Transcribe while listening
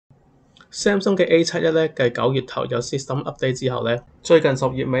Samsung 嘅 A71咧，繼9月頭有 System Update 之後咧，最近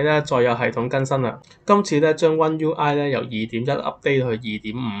10月尾咧再有系統更新啦。今次咧將 One UI 咧由2.1 update 去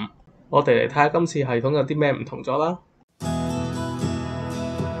2.5，我哋嚟睇下今次系統有啲咩唔同咗啦。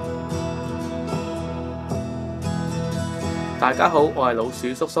大家好，我係老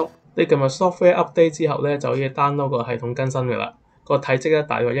鼠叔叔。你撳入 Software Update 之後咧，就可以 download 個系統更新嘅啦。個體積咧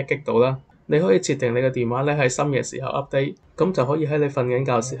大概1GB度啦。你可以設定你嘅電話咧喺深夜時候 update， 咁就可以喺你瞓緊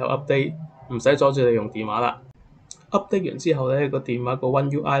覺時候 update， 唔使阻住你用電話啦。update 完之後咧，個電話個 One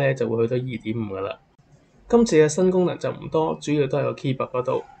UI 咧就會去到 2.5 噶啦。今次嘅新功能就唔多，主要都係個 keyboard 嗰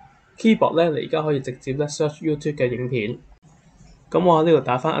度。keyboard 咧，你而家可以直接咧 search YouTube 嘅影片。咁我喺呢度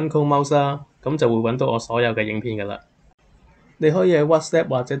打翻 Uncle Mouse 啦，咁就會揾到我所有嘅影片噶啦。你可以喺 WhatsApp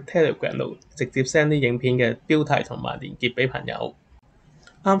或者 Telegram 度直接 send 啲影片嘅標題同埋連結俾朋友。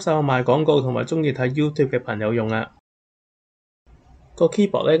啱晒我賣廣告同埋中意睇 YouTube 嘅朋友用啊！個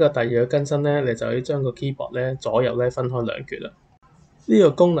keyboard 呢個第二個更新咧，你就可以將個 keyboard 咧左右咧分開兩橛啦。呢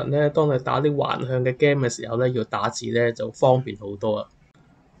個功能咧，當你打啲橫向嘅 game 嘅時候咧，要打字咧就方便好多啊！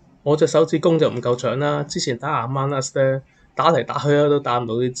我隻手指公就唔夠長啦，之前打 Among Us 咧打嚟打去都打唔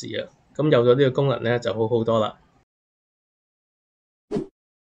到啲字啊！咁有咗呢個功能咧就好好多啦。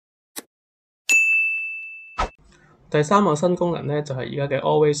第三個新功能咧就係而家嘅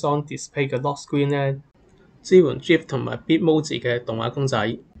Always On Display 嘅 Lockscreen 咧，支援 GIF 同埋 Bitmoji 嘅動畫公仔。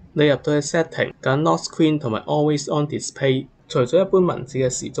你入到去 Setting 揀 Lockscreen 同埋 Always On Display， 除咗一般文字嘅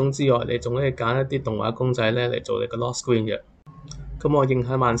時鐘之外，你仲可以揀一啲動畫公仔咧嚟做你個 Lockscreen 嘅。咁我應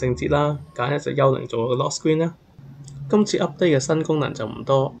下萬聖節啦，揀一隻幽靈做個 Lockscreen 啦。今次 update 嘅新功能就唔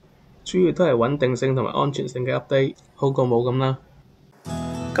多，主要都係穩定性同埋安全性嘅 update， 好過冇咁啦。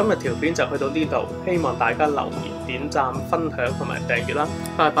今日條片就去到呢度，希望大家留言、點讚、分享同埋訂閱啦，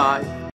拜拜。